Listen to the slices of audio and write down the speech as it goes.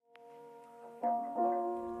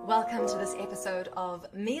Welcome to this episode of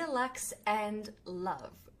Mia Lux and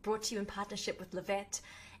Love, brought to you in partnership with Livette,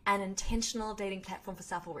 an intentional dating platform for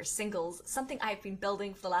self-aware singles, something I've been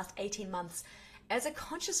building for the last 18 months as a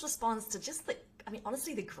conscious response to just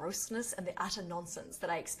honestly, the grossness and the utter nonsense that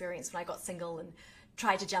I experienced when I got single and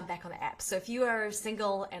tried to jump back on the app. So if you are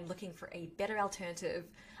single and looking for a better alternative,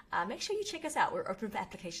 make sure you check us out. We're open for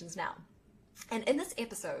applications now. And in this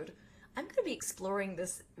episode, I'm going to be exploring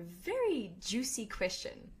this very juicy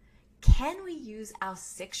question. Can we use our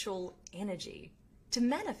sexual energy to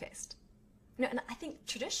manifest? And I think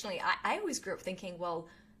traditionally, I always grew up thinking, well,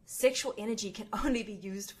 sexual energy can only be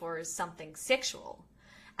used for something sexual.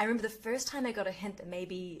 I remember the first time I got a hint that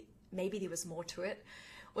maybe there was more to it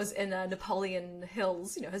was in Napoleon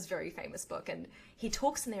Hill's, his very famous book. And he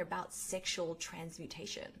talks in there about sexual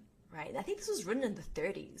transmutation. Right? And I think this was written in the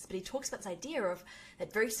 30s, but he talks about this idea of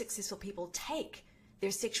that very successful people take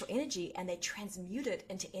their sexual energy and they transmute it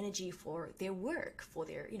into energy for their work, for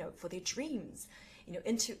their, for their dreams,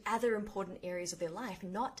 into other important areas of their life,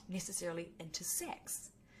 not necessarily into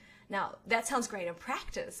sex. Now, that sounds great in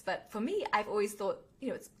practice, but for me, I've always thought,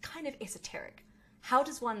 it's kind of esoteric. How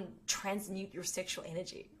does one transmute your sexual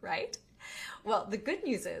energy, right? Well, the good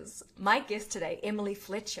news is my guest today, Emily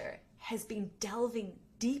Fletcher, has been delving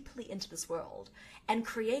deeply into this world and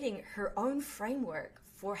creating her own framework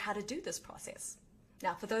for how to do this process.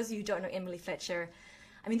 Now, for those of you who don't know Emily Fletcher,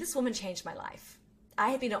 this woman changed my life. I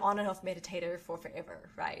have been an on and off meditator for forever,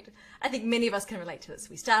 right? I think many of us can relate to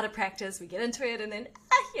this. We start a practice, we get into it, and then,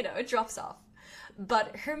 it drops off.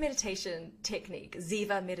 But her meditation technique,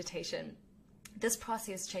 Ziva meditation, this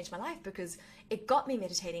process changed my life because it got me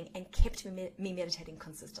meditating and kept me meditating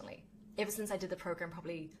consistently. Ever since I did the program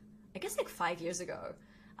probably, 5 years ago,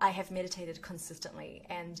 I have meditated consistently,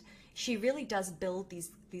 and she really does build these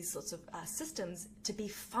sorts of systems to be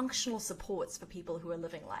functional supports for people who are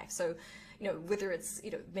living life. So, whether it's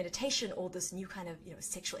meditation or this new kind of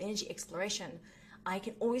sexual energy exploration, I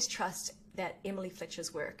can always trust that Emily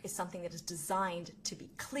Fletcher's work is something that is designed to be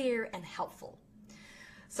clear and helpful.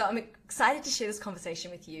 So I'm excited to share this conversation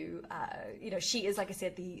with you. She is, like I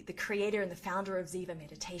said, the creator and the founder of Ziva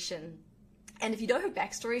Meditation. And if you know her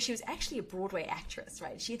backstory, she was actually a Broadway actress,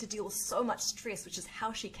 right? She had to deal with so much stress, which is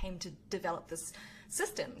how she came to develop this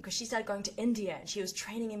system, because she started going to India and she was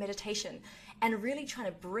training in meditation and really trying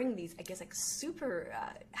to bring these, super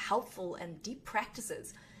helpful and deep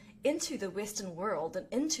practices into the Western world and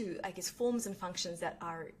into, forms and functions that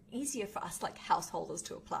are easier for us like householders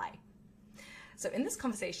to apply. So in this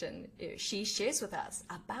conversation, she shares with us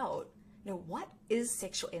about what is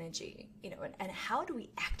sexual energy, and how do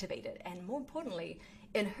we activate it? And more importantly,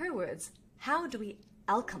 in her words, how do we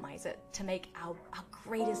alchemize it to make our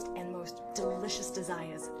greatest and most delicious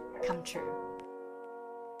desires come true?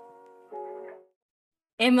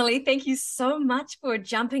 Emily, thank you so much for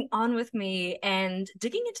jumping on with me and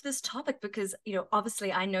digging into this topic because,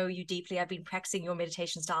 obviously I know you deeply. I've been practicing your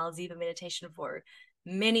meditation style, Ziva meditation, for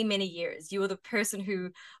many, many years. You were the person who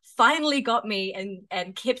finally got me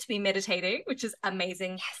and kept me meditating, which is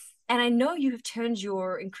amazing. Yes. And I know you have turned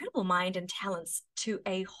your incredible mind and talents to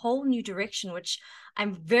a whole new direction, which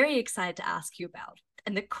I'm very excited to ask you about.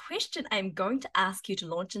 And the question I'm going to ask you to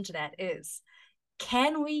launch into that is,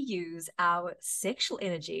 can we use our sexual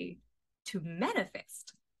energy to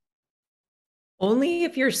manifest? Only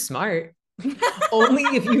if you're smart. Only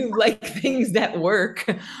if you like things that work.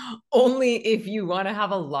 Only if you want to have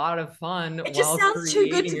a lot of fun. It just sounds too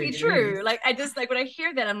good to be true. When I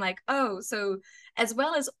hear that, I'm like, oh, so as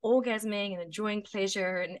well as orgasming and enjoying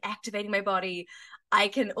pleasure and activating my body, I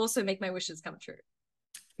can also make my wishes come true.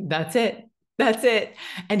 That's it.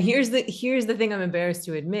 And here's the thing I'm embarrassed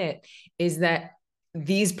to admit is that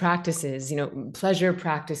these practices, pleasure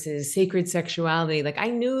practices, sacred sexuality, I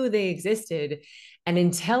knew they existed. And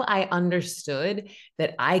until I understood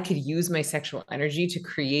that I could use my sexual energy to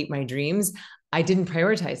create my dreams, I didn't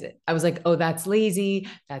prioritize it. I was like, oh, that's lazy.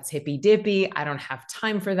 That's hippy dippy. I don't have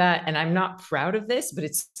time for that. And I'm not proud of this, but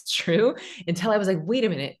it's true. Until I was like, wait a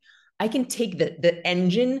minute. I can take the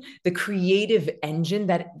engine, the creative engine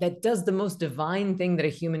that does the most divine thing that a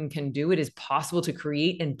human can do. It is possible to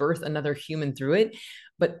create and birth another human through it.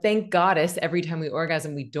 But thank goddess, every time we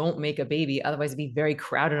orgasm, we don't make a baby. Otherwise, it'd be very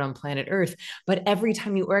crowded on planet Earth. But every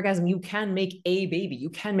time you orgasm, you can make a baby. You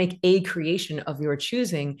can make a creation of your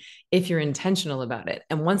choosing if you're intentional about it.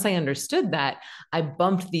 And once I understood that, I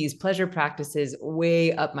bumped these pleasure practices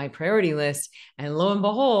way up my priority list. And lo and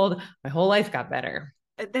behold, my whole life got better.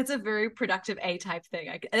 That's a very productive A-type thing.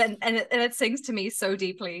 And it sings to me so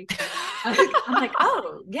deeply. I'm like,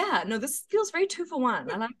 oh, yeah, no, this feels very 2 for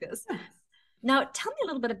 1. I like this. Now, tell me a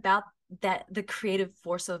little bit about that the creative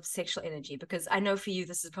force of sexual energy? Because I know for you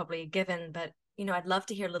this is probably a given, but I'd love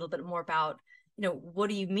to hear a little bit more about, what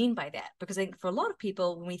do you mean by that? Because I think for a lot of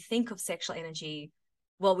people, when we think of sexual energy,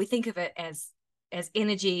 well, we think of it as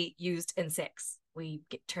energy used in sex. We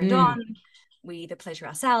get turned on, Mm, we either pleasure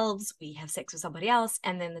ourselves, we have sex with somebody else,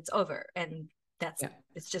 and then it's over. And that's yeah.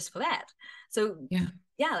 it's just for that. So Yeah.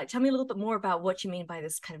 yeah, like tell me a little bit more about what you mean by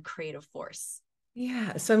this kind of creative force.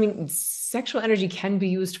 Yeah. So, I mean, sexual energy can be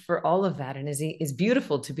used for all of that and is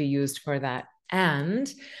beautiful to be used for that.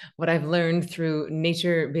 And what I've learned through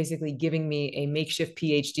nature basically giving me a makeshift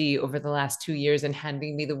PhD over the last 2 years and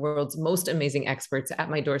handing me the world's most amazing experts at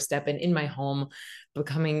my doorstep and in my home,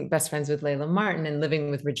 becoming best friends with Layla Martin and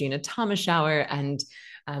living with Regina Thomasschauer and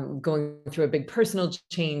going through a big personal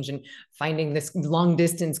change and finding this long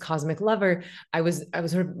distance cosmic lover, I was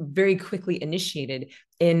sort of very quickly initiated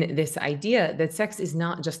in this idea that sex is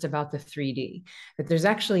not just about the 3D, that there's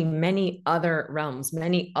actually many other realms,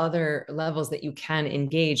 many other levels that you can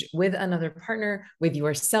engage with another partner, with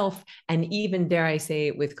yourself, and even, dare I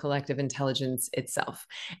say, with collective intelligence itself.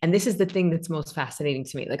 And this is the thing that's most fascinating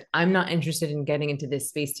to me. Like, I'm not interested in getting into this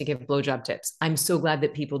space to give blowjob tips. I'm so glad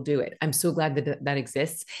that people do it. I'm so glad that that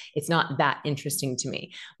exists. It's not that interesting to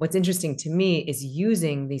me. What's interesting to me is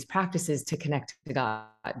using these practices to connect to God,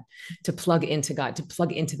 to plug into God, to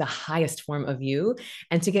plug into the highest form of you,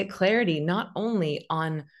 and to get clarity not only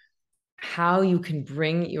on how you can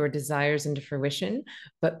bring your desires into fruition,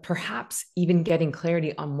 but perhaps even getting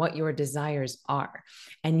clarity on what your desires are.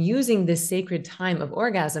 And using this sacred time of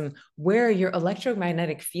orgasm where your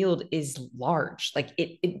electromagnetic field is large, like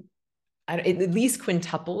it at least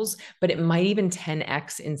quintuples, but it might even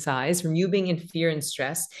 10x in size from you being in fear and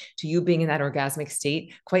stress to you being in that orgasmic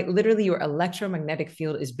state. Quite literally, your electromagnetic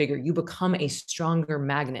field is bigger. You become a stronger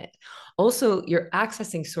magnet. Also, you're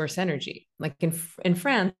accessing source energy. Like in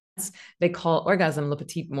France, they call orgasm le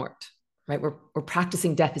petit mort, right? We're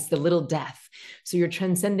practicing death. It's the little death. So you're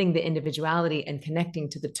transcending the individuality and connecting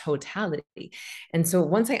to the totality. And so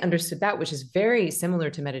once I understood that, which is very similar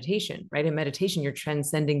to meditation, right? In meditation, you're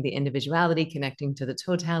transcending the individuality, connecting to the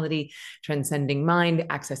totality, transcending mind,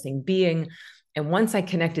 accessing being. And once I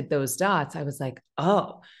connected those dots, I was like,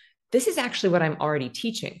 oh, this is actually what I'm already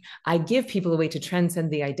teaching. I give people a way to transcend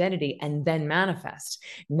the identity and then manifest.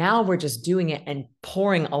 Now we're just doing it and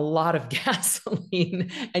pouring a lot of gasoline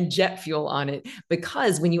and jet fuel on it,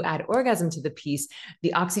 because when you add orgasm to the piece,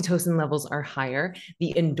 the oxytocin levels are higher,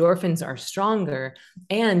 the endorphins are stronger,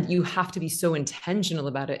 and you have to be so intentional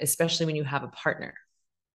about it, especially when you have a partner.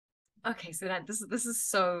 Okay, so this is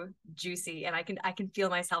so juicy, and I can feel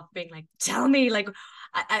myself being like, tell me, like,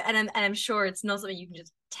 and I'm sure it's not something you can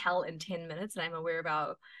just tell in 10 minutes. And I'm aware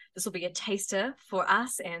about this will be a taster for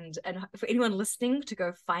us, and for anyone listening to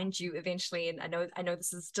go find you eventually. And I know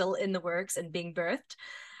this is still in the works and being birthed.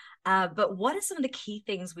 But what are some of the key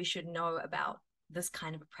things we should know about this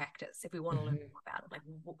kind of a practice if we want to learn Mhm. more about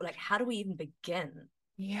it? Like how do we even begin?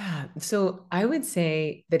 Yeah. So I would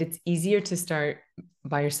say that it's easier to start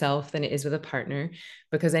by yourself than it is with a partner,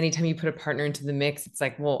 because anytime you put a partner into the mix, it's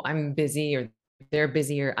like, well, I'm busy, or they're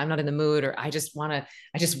busy, or I'm not in the mood, or I just want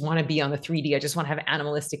to be on the 3D. I just want to have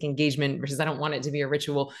animalistic engagement versus I don't want it to be a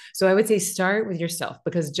ritual. So I would say start with yourself,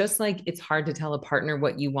 because just like it's hard to tell a partner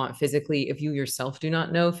what you want physically if you yourself do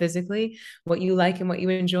not know physically what you like and what you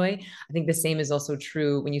enjoy, I think the same is also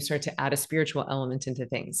true when you start to add a spiritual element into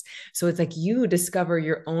things. So it's like you discover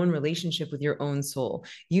your own relationship with your own soul.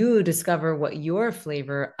 You discover what your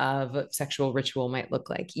flavor of sexual ritual might look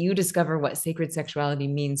like. You discover what sacred sexuality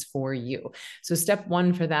means for you. So step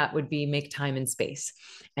one for that would be make time and space.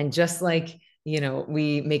 And just like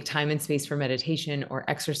we make time and space for meditation or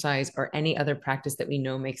exercise or any other practice that we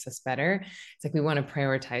know makes us better. It's like we want to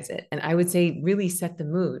prioritize it. And I would say really set the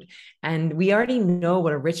mood. And we already know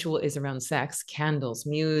what a ritual is around sex: candles,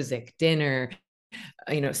 music, dinner,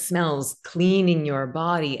 smells, cleaning your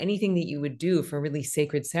body, anything that you would do for a really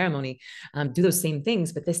sacred ceremony. Do those same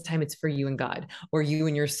things, but this time it's for you and God, or you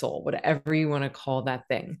and your soul, whatever you want to call that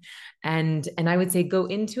thing. And I would say go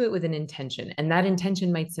into it with an intention, and that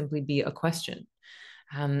intention might simply be a question.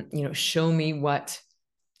 Show me what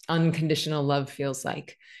unconditional love feels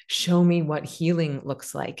like. Show me what healing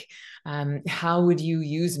looks like. How would you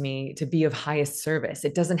use me to be of highest service?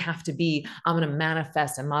 It doesn't have to be, I'm going to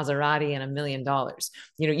manifest a Maserati and $1 million.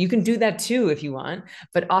 You can do that too if you want,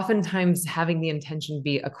 but oftentimes having the intention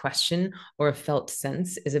be a question or a felt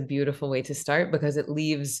sense is a beautiful way to start, because it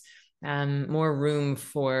leaves more room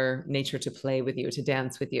for nature to play with you, to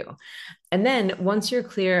dance with you. And then once you're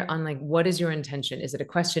clear on like, what is your intention? Is it a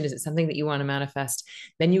question? Is it something that you want to manifest?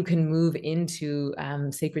 Then you can move into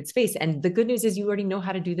sacred space. And the good news is you already know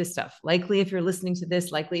how to do this stuff. Likely if you're listening to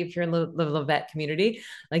this, likely if you're in the Levette community,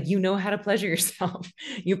 like you know how to pleasure yourself.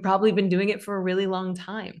 You've probably been doing it for a really long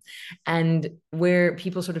time. And where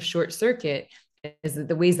people sort of short circuit is that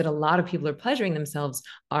the ways that a lot of people are pleasuring themselves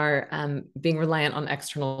are being reliant on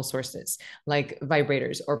external sources like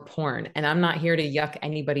vibrators or porn. And I'm not here to yuck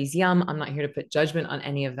anybody's yum. I'm not here to put judgment on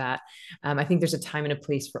any of that. I think there's a time and a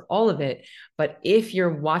place for all of it. But if you're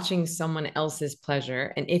watching someone else's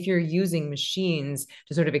pleasure and if you're using machines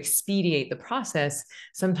to sort of expedite the process,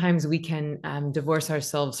 sometimes we can divorce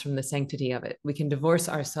ourselves from the sanctity of it. We can divorce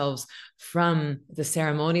ourselves from the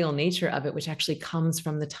ceremonial nature of it, which actually comes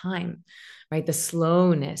from the time, right? The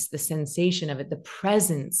slowness, the sensation of it, the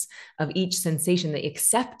presence of each sensation, the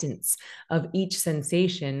acceptance of each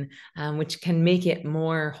sensation, which can make it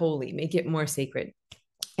more holy, make it more sacred.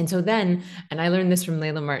 And so then, and I learned this from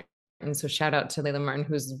Layla Martin. And so shout out to Layla Martin,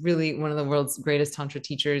 who's really one of the world's greatest Tantra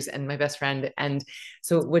teachers and my best friend. And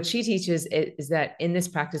so what she teaches is that in this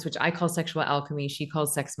practice, which I call sexual alchemy, she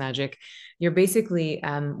calls sex magic, you're basically,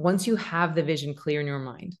 once you have the vision clear in your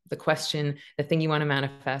mind, the question, the thing you want to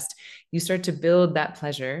manifest, you start to build that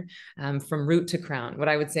pleasure from root to crown. What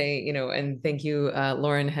I would say, and thank you,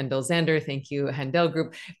 Lauren Hendel-Zander, thank you, Handel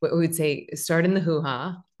Group, what we would say, start in the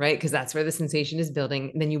hoo-ha, right? Because that's where the sensation is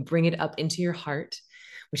building. Then you bring it up into your heart,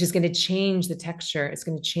 which is going to change the texture. It's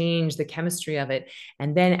going to change the chemistry of it.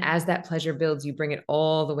 And then as that pleasure builds, you bring it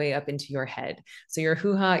all the way up into your head. So your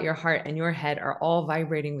hoo-ha, your heart, and your head are all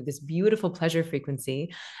vibrating with this beautiful pleasure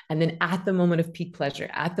frequency. And then at the moment of peak pleasure,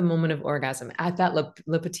 at the moment of orgasm, at that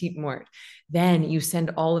le petit mort, then you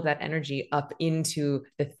send all of that energy up into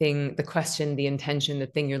the thing, the question, the intention, the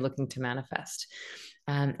thing you're looking to manifest.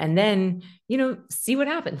 And then, see what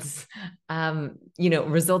happens.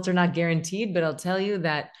 Results are not guaranteed, but I'll tell you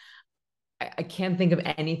that I can't think of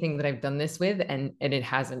anything that I've done this with and it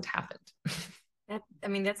hasn't happened.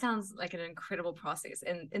 That sounds like an incredible process.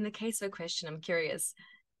 And in the case of a question, I'm curious,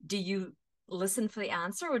 do you listen for the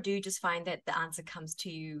answer or do you just find that the answer comes to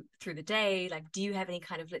you through the day? Like, do you have any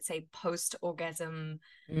kind of, let's say, post-orgasm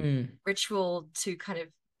ritual to kind of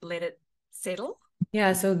let it settle?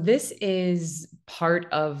 Yeah, so this is part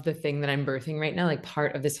of the thing that I'm birthing right now, like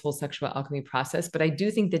part of this whole sexual alchemy process. But I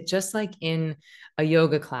do think that just like in a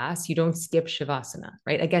yoga class, you don't skip Shavasana,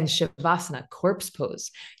 right? Again, Shavasana, corpse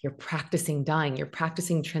pose, you're practicing dying, you're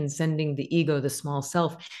practicing transcending the ego, the small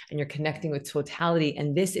self, and you're connecting with totality.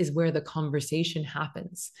 And this is where the conversation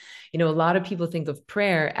happens. A lot of people think of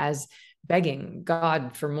prayer as begging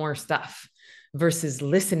God for more stuff versus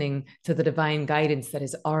listening to the divine guidance that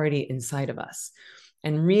is already inside of us.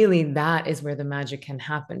 And really, that is where the magic can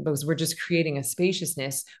happen because we're just creating a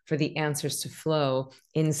spaciousness for the answers to flow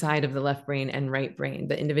inside of the left brain and right brain,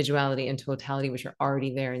 the individuality and totality, which are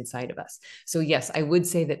already there inside of us. So yes, I would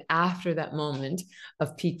say that after that moment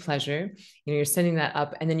of peak pleasure, you're sending that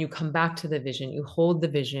up and then you come back to the vision, you hold the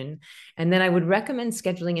vision. And then I would recommend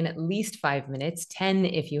scheduling in at least 5 minutes, 10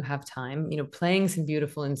 if you have time, playing some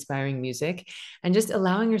beautiful, inspiring music and just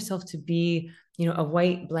allowing yourself to be a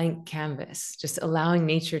white blank canvas, just allowing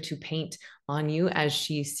nature to paint on you as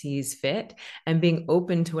she sees fit and being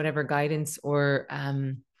open to whatever guidance or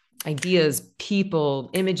ideas, people,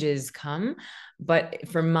 images come. But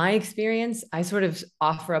from my experience, I sort of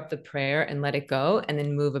offer up the prayer and let it go and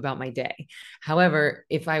then move about my day. However,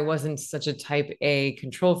 if I wasn't such a type A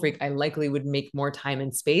control freak, I likely would make more time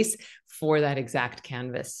and space for that exact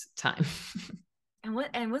canvas time.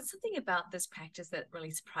 And what's something about this practice that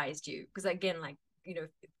really surprised you? Because again,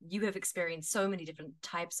 you have experienced so many different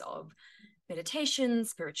types of meditation,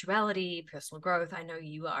 spirituality, personal growth. I know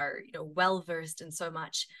you are, well versed in so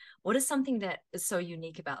much. What is something that is so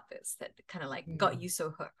unique about this that kind of got you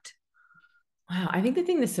so hooked? Wow, I think the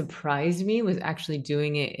thing that surprised me was actually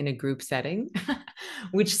doing it in a group setting,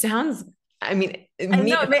 which sounds, I mean, I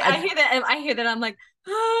know, I hear that. I hear that. I'm like,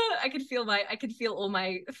 I could feel all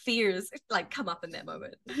my fears come up in that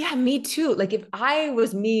moment. Yeah, me too. Like if I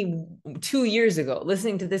was me 2 years ago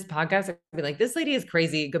listening to this podcast, I'd be like, this lady is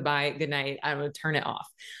crazy. Goodbye, good night. I'm gonna turn it off.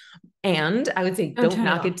 And I would say, don't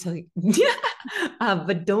knock it till you, yeah,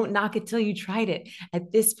 but don't knock it till you tried it.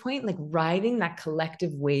 At this point, like riding that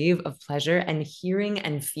collective wave of pleasure and hearing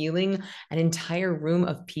and feeling an entire room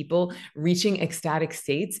of people reaching ecstatic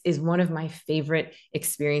states is one of my favorite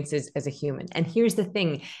experiences as a human. And here's the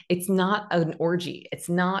thing, it's not an orgy. It's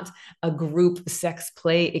not a group sex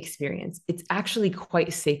play experience. It's actually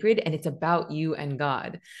quite sacred and it's about you and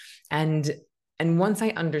God. And And once I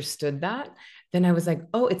understood that, then I was like,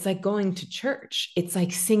 oh, it's like going to church. It's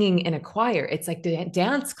like singing in a choir. It's like the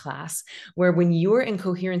dance class where when you're in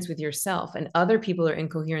coherence with yourself and other people are in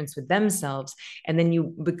coherence with themselves, and then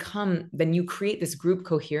you create this group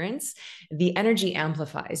coherence, the energy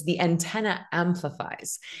amplifies, the antenna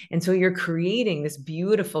amplifies. And so you're creating this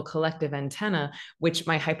beautiful collective antenna, which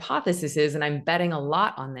my hypothesis is, and I'm betting a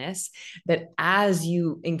lot on this, that as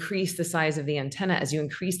you increase the size of the antenna, as you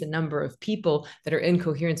increase the number of people that are in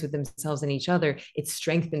coherence with themselves and each other, it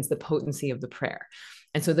strengthens the potency of the prayer.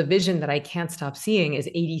 And so the vision that I can't stop seeing is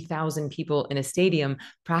 80,000 people in a stadium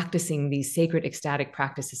practicing these sacred ecstatic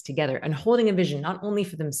practices together and holding a vision, not only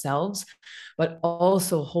for themselves, but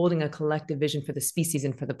also holding a collective vision for the species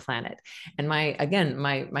and for the planet. And my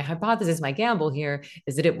hypothesis, my gamble here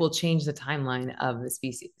is that it will change the timeline of the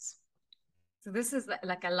species. So this is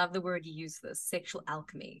like, I love the word you use, this sexual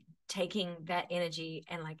alchemy, taking that energy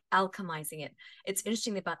and like alchemizing it. It's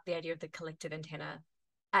interesting about the idea of the collective antenna.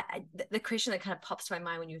 The question that kind of pops to my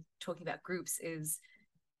mind when you're talking about groups is,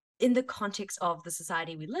 in the context of the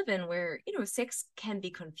society we live in, where, you know, sex can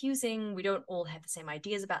be confusing, we don't all have the same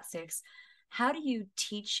ideas about sex. How do you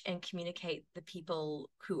teach and communicate the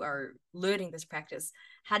people who are learning this practice?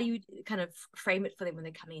 How do you kind of frame it for them when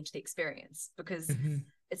they're coming into the experience? Because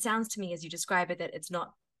it sounds to me, as you describe it, that it's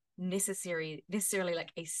not necessarily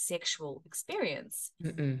like a sexual experience,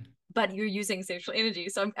 but you're using sexual energy.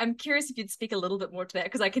 So I'm curious if you'd speak a little bit more to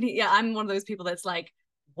that, because I'm one of those people that's like,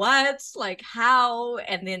 what, like, how?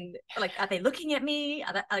 And then like, are they looking at me?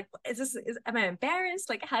 Are they, like, am I embarrassed?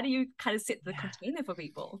 Like, how do you kind of set the container for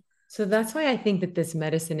people? So that's why I think that this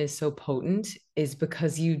medicine is so potent, is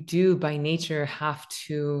because you do by nature have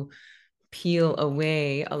to peel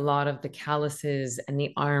away a lot of the calluses and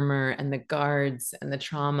the armor and the guards and the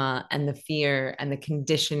trauma and the fear and the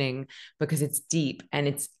conditioning, because it's deep,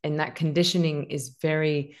 and that conditioning is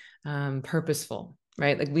very purposeful,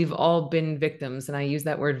 right? Like, we've all been victims, and I use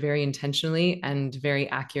that word very intentionally and very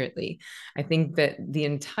accurately. I think that the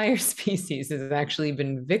entire species has actually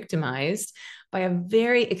been victimized by a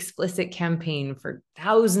very explicit campaign for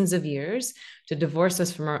thousands of years to divorce us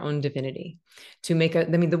from our own divinity,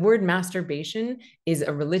 the word masturbation is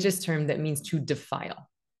a religious term that means to defile.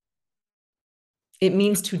 It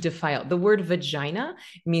means to defile. The word vagina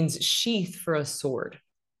means sheath for a sword.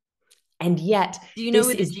 And yet, do you know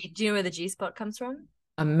where the G spot comes from?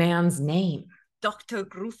 A man's name. Dr.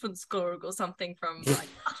 Gruffenskorg or something from like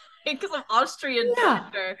because of Austrian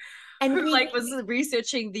doctor who was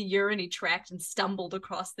researching the urinary tract and stumbled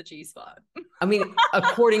across the G spot. I mean,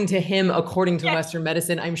 according to him, according to Western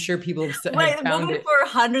medicine, I'm sure people have found it for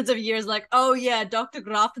hundreds of years. Like, oh yeah, Dr.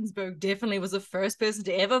 Grafensberg definitely was the first person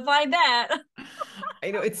to ever find that. I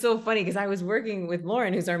know, it's so funny because I was working with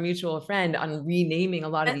Lauren, who's our mutual friend, on renaming a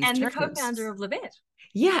lot of these terms. And the co-founder of Levette.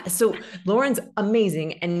 Yeah. So Lauren's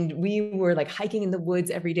amazing. And we were like hiking in the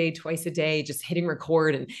woods every day, twice a day, just hitting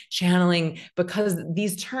record and channeling, because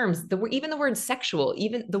these terms, even the word sexual,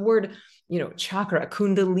 even the word, chakra,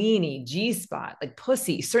 kundalini, G-spot, like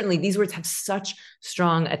pussy, certainly these words have such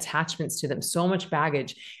strong attachments to them, so much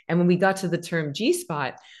baggage. And when we got to the term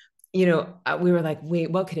G-spot, we were like, wait,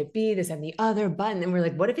 what could it be? This and the other button. And we're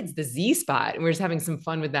like, what if it's the Z spot? And we're just having some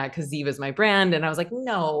fun with that because Z was my brand. And I was like,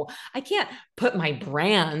 no, I can't put my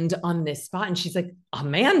brand on this spot. And she's like, a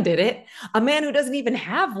man did it. A man who doesn't even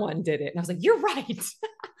have one did it. And I was like, you're right.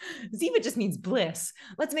 Ziva just means bliss.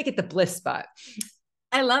 Let's make it the bliss spot.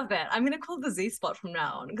 I love that. I'm going to call it the Z spot from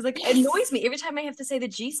now on, because it annoys me every time I have to say the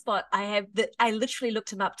G spot. I literally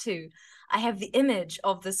looked him up too. I have the image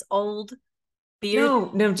of this old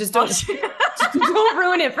beard. No, just don't don't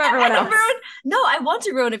ruin it for everyone else. I want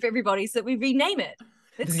to ruin it for everybody, so that we rename it.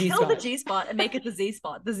 Let's kill the G spot and make it the Z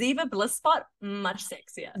spot. The Ziva bliss spot, much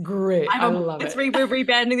sexier. Great. I love it. We're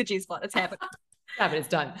rebranding the G spot. It's happening. It's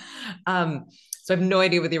done. So I have no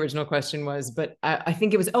idea what the original question was, but I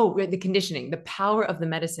think it was, the conditioning. The power of the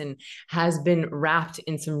medicine has been wrapped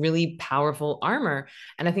in some really powerful armor.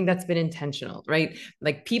 And I think that's been intentional, right?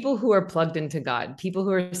 Like, people who are plugged into God, people who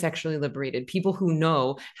are sexually liberated, people who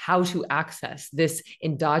know how to access this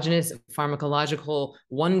endogenous pharmacological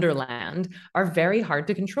wonderland are very hard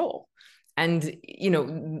to control. And,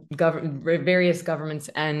 various governments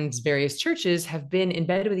and various churches have been in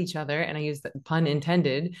bed with each other, and I use that pun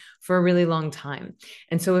intended, for a really long time.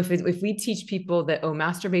 And so if we teach people that,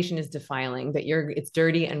 masturbation is defiling, that it's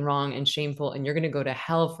dirty and wrong and shameful, and you're going to go to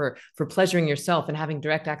hell for pleasuring yourself and having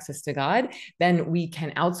direct access to God, then we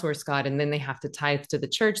can outsource God, and then they have to tithe to the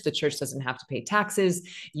church. The church doesn't have to pay taxes.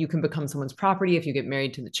 You can become someone's property if you get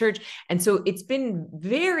married to the church. And so it's been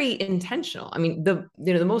very intentional. I mean, the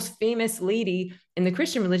most famous lady in the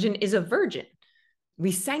Christian religion is a virgin.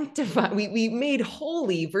 We sanctify, we made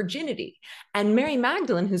holy virginity. And Mary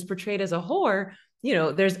Magdalene, who's portrayed as a whore,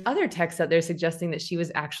 there's other texts out there suggesting that she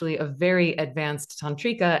was actually a very advanced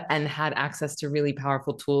tantrika and had access to really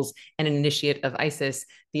powerful tools and an initiate of Isis,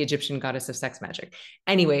 the Egyptian goddess of sex magic.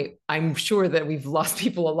 Anyway, I'm sure that we've lost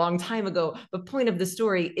people a long time ago. The point of the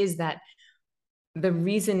story is that the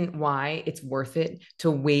reason why it's worth it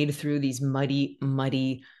to wade through these muddy,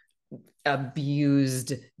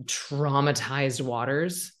 abused, traumatized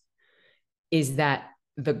waters is that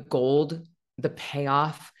the gold, the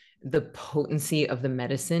payoff, the potency of the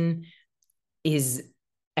medicine is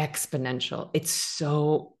exponential. It's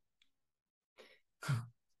so.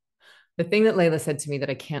 The thing that Layla said to me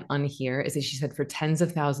that I can't unhear is that she said for tens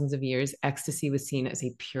of thousands of years, ecstasy was seen as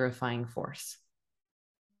a purifying force.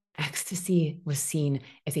 Ecstasy was seen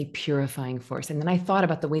as a purifying force. And then I thought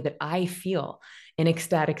about the way that I feel in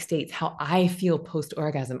ecstatic states, how I feel post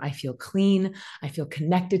orgasm. I feel clean. I feel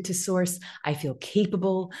connected to source. I feel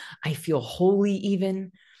capable. I feel holy,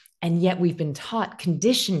 even. And yet we've been taught,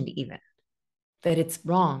 conditioned even, that it's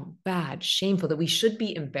wrong, bad, shameful, that we should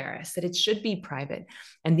be embarrassed, that it should be private.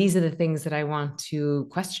 And these are the things that I want to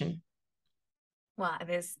question. Well,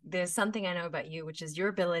 there's something I know about you, which is your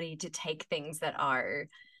ability to take things that are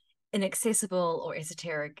inaccessible or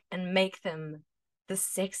esoteric and make them the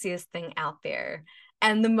sexiest thing out there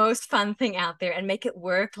and the most fun thing out there and make it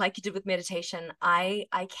work like you did with meditation. I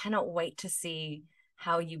cannot wait to see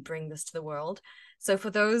how you bring this to the world. So for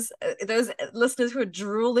those listeners who are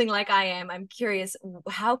drooling like I am, I'm curious,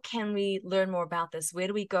 how can we learn more about this? Where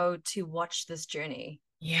do we go to watch this journey?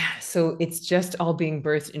 Yeah, so it's just all being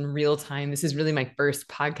birthed in real time. This is really my first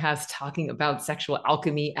podcast talking about sexual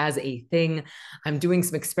alchemy as a thing. I'm doing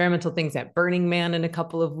some experimental things at Burning Man in a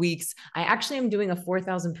couple of weeks. I actually am doing a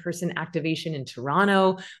 4,000 person activation in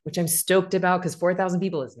Toronto, which I'm stoked about because 4,000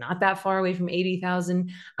 people is not that far away from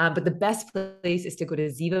 80,000. But the best place is to go to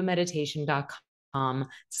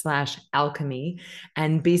zivameditation.com/alchemy.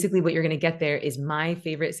 And basically what you're going to get there is my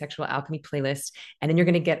favorite sexual alchemy playlist. And then you're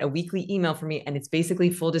going to get a weekly email from me. And it's basically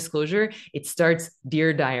full disclosure. It starts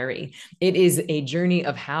Dear Diary. It is a journey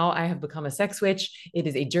of how I have become a sex witch. It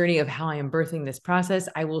is a journey of how I am birthing this process.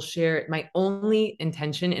 I will share my only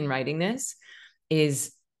intention in writing this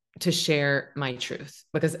is to share my truth,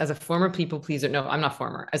 because as a former people pleaser, no, I'm not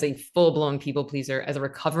former, as a full-blown people pleaser, as a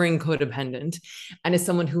recovering codependent, and as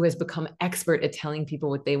someone who has become expert at telling people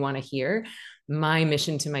what they want to hear, my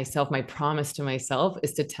mission to myself, my promise to myself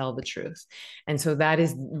is to tell the truth. And so that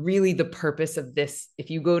is really the purpose of this. If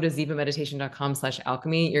you go to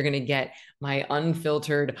zivameditation.com/alchemy, you're going to get my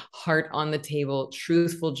unfiltered, heart on the table,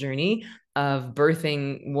 truthful journey of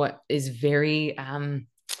birthing what is very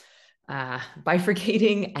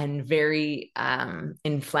bifurcating and very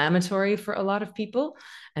inflammatory for a lot of people.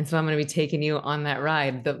 And so I'm going to be taking you on that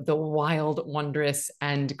ride, the wild, wondrous,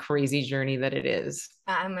 and crazy journey that it is.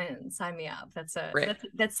 I'm in, sign me up. That's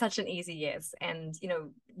such an easy yes. And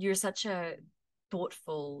you're such a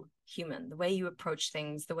thoughtful human. The way you approach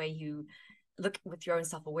things, the way you look with your own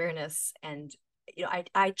self-awareness, and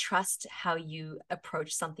I trust how you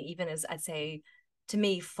approach something, even as I'd say to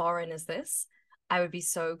me, foreign as this. I would be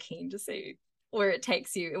so keen to see where it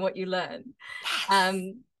takes you and what you learn.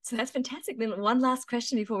 So that's fantastic. Then one last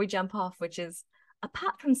question before we jump off, which is,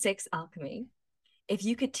 apart from sex alchemy, if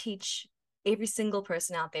you could teach every single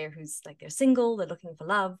person out there who's like, they're single, they're looking for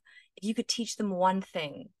love, if you could teach them one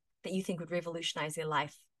thing that you think would revolutionize their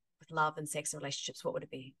life with love and sex and relationships, what would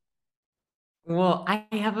it be? Well, I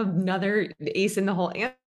have another ace in the hole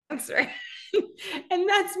answer, and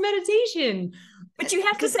that's meditation. But you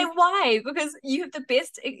have to say why, because you have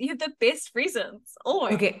the best reasons.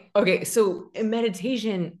 Okay. So in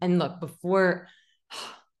meditation, and look, before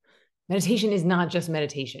meditation is not just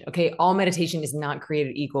meditation. Okay. All meditation is not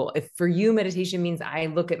created equal. If for you, meditation means I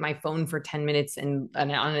look at my phone for 10 minutes and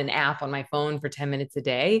on an app on my phone for 10 minutes a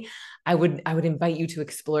day, I would invite you to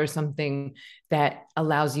explore something that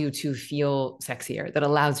allows you to feel sexier, that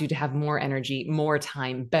allows you to have more energy, more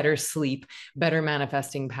time, better sleep, better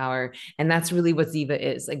manifesting power. And that's really what Ziva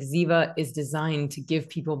is. Like, Ziva is designed to give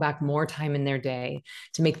people back more time in their day,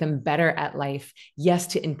 to make them better at life. Yes,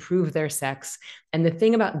 to improve their sex. And the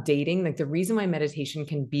thing about dating, like the reason why meditation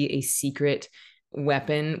can be a secret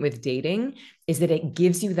weapon with dating is that it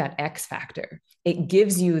gives you that X factor. It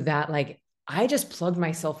gives you that like I just plugged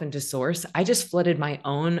myself into source. I just flooded my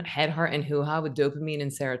own head, heart, and hoo ha with dopamine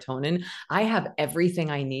and serotonin. I have everything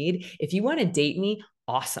I need. If you want to date me,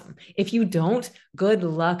 awesome. If you don't, good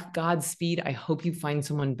luck, Godspeed. I hope you find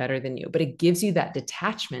someone better than you. But it gives you that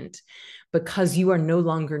detachment because you are no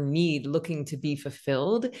longer need looking to be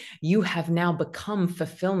fulfilled. You have now become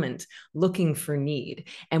fulfillment looking for need.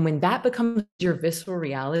 And when that becomes your visceral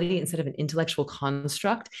reality instead of an intellectual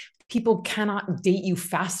construct, people cannot date you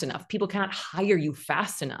fast enough. People cannot hire you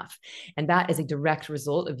fast enough. And that is a direct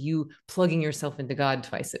result of you plugging yourself into God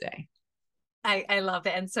twice a day. I love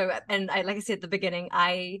it. And I, like I said at the beginning,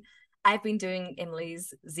 I've been doing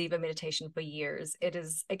Emily's Ziva meditation for years. It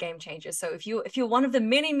is a game changer. So if you're one of the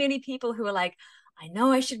many people who are like, I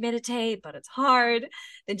know I should meditate, but it's hard,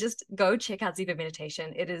 then just go check out Ziva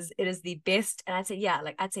meditation. It is the best. And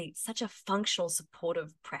I'd say such a functional,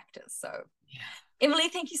 supportive practice. So Emily,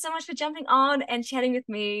 thank you so much for jumping on and chatting with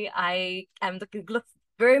me. I am look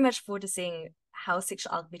very much forward to seeing how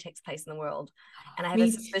sexual alchemy takes place in the world. And I have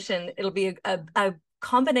a suspicion it'll be a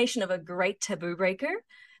combination of a great taboo breaker,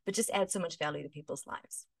 but just add so much value to people's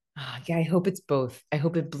lives. Yeah, I hope it's both. I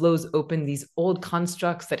hope it blows open these old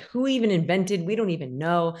constructs that who even invented, we don't even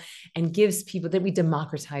know, and gives people that we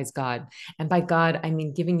democratize God. And by God, I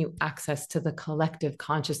mean giving you access to the collective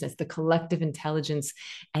consciousness, the collective intelligence,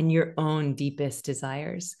 and your own deepest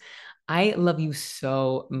desires. I love you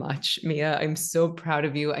so much, Mia. I'm so proud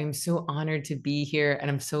of you. I'm so honored to be here,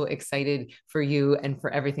 and I'm so excited for you and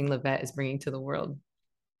for everything Livette is bringing to the world.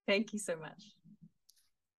 Thank you so much.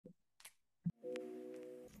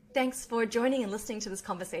 Thanks for joining and listening to this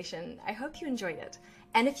conversation. I hope you enjoyed it.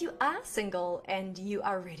 And if you are single and you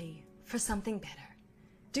are ready for something better,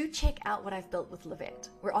 do check out what I've built with Livette.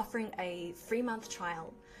 We're offering a 3-month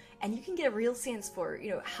trial, and you can get a real sense for,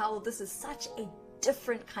 how this is such a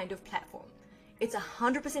different kind of platform. It's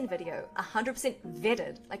 100% video, 100%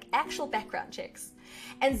 vetted, like actual background checks,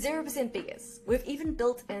 and 0% BS. We've even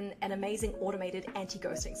built in an amazing automated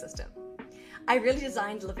anti-ghosting system. I really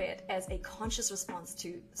designed Livette as a conscious response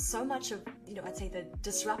to so much of, I'd say the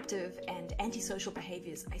disruptive and antisocial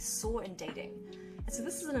behaviors I saw in dating. And so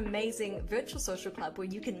this is an amazing virtual social club where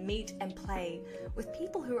you can meet and play with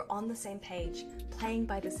people who are on the same page, playing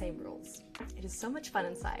by the same rules. It is so much fun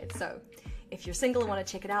inside. So if you're single and want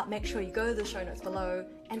to check it out, make sure you go to the show notes below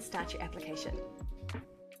and start your application.